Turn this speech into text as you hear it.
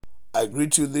I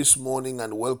greet you this morning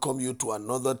and welcome you to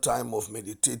another time of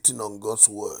meditating on God's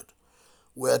Word.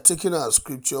 We are taking our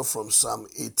scripture from Psalm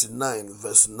 89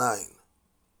 verse 9.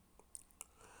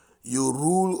 You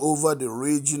rule over the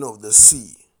raging of the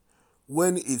sea.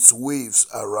 When its waves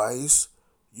arise,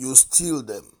 you still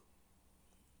them.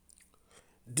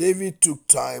 David took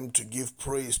time to give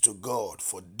praise to God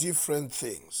for different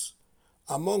things,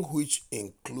 among which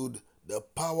include the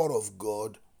power of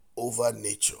God over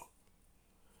nature.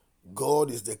 God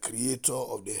is the creator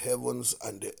of the heavens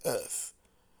and the earth,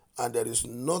 and there is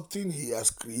nothing he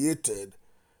has created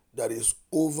that is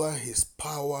over his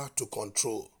power to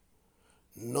control.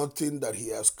 Nothing that he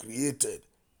has created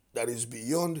that is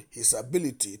beyond his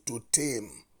ability to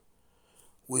tame.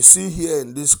 We see here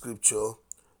in this scripture,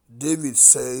 David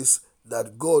says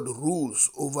that God rules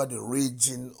over the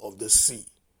raging of the sea.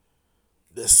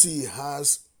 The sea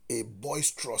has a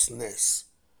boisterousness.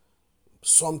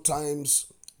 Sometimes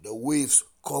the waves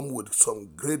come with some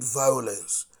great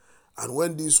violence, and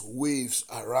when these waves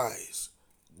arise,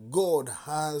 God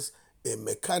has a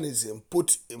mechanism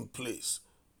put in place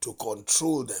to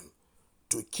control them,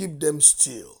 to keep them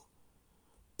still.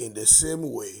 In the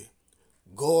same way,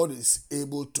 God is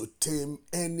able to tame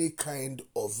any kind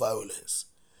of violence.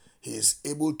 He is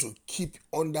able to keep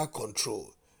under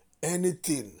control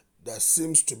anything that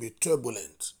seems to be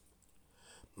turbulent.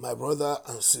 My brother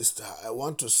and sister, I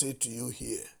want to say to you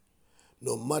here,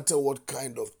 no matter what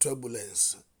kind of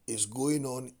turbulence is going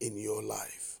on in your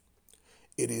life,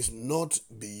 it is not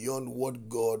beyond what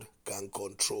God can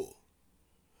control.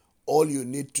 All you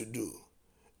need to do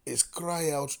is cry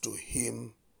out to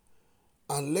Him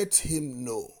and let Him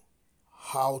know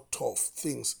how tough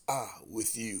things are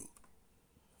with you.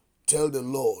 Tell the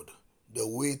Lord the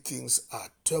way things are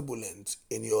turbulent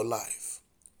in your life.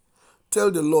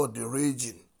 Tell the Lord the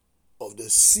raging of the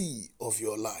sea of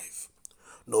your life.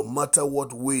 No matter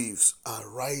what waves are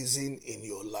rising in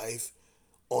your life,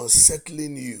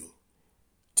 unsettling you,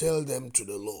 tell them to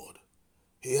the Lord.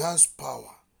 He has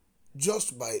power.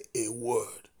 Just by a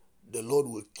word, the Lord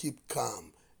will keep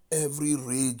calm every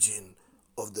raging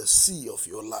of the sea of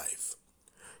your life.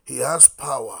 He has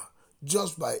power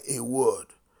just by a word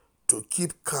to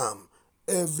keep calm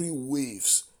every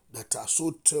waves that are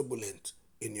so turbulent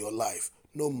in your life,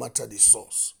 no matter the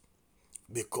source.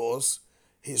 Because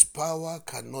His power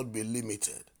cannot be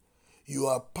limited. You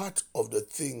are part of the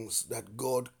things that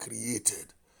God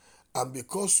created. And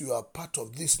because you are part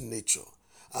of this nature,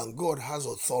 and God has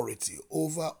authority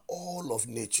over all of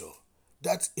nature,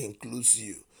 that includes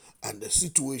you and the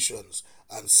situations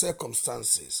and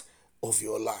circumstances of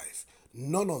your life.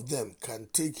 None of them can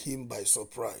take Him by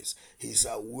surprise. He is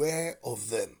aware of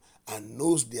them and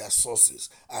knows their sources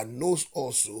and knows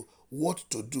also what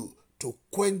to do to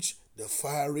quench the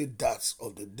fiery darts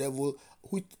of the devil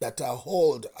that are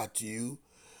hurled at you.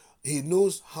 He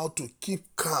knows how to keep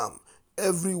calm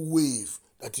every wave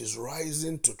that is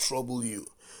rising to trouble you.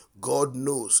 God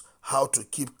knows how to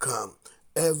keep calm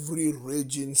every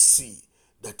raging sea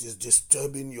that is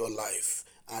disturbing your life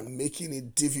and making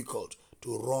it difficult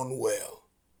to run well.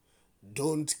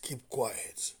 Don't keep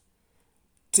quiet.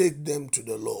 Take them to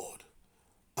the Lord,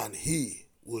 and He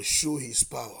will show His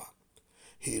power.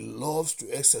 He loves to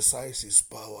exercise His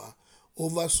power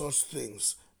over such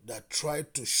things that try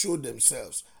to show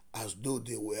themselves as though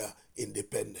they were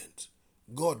independent.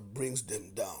 God brings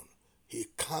them down. He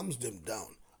calms them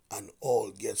down, and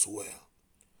all gets well.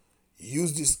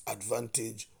 Use this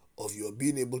advantage of your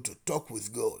being able to talk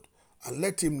with God and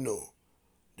let Him know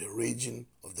the raging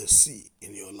of the sea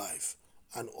in your life,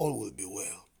 and all will be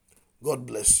well. God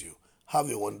bless you. Have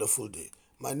a wonderful day.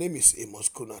 My name is Amos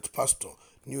Kunat, Pastor,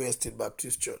 New Estate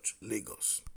Baptist Church, Lagos.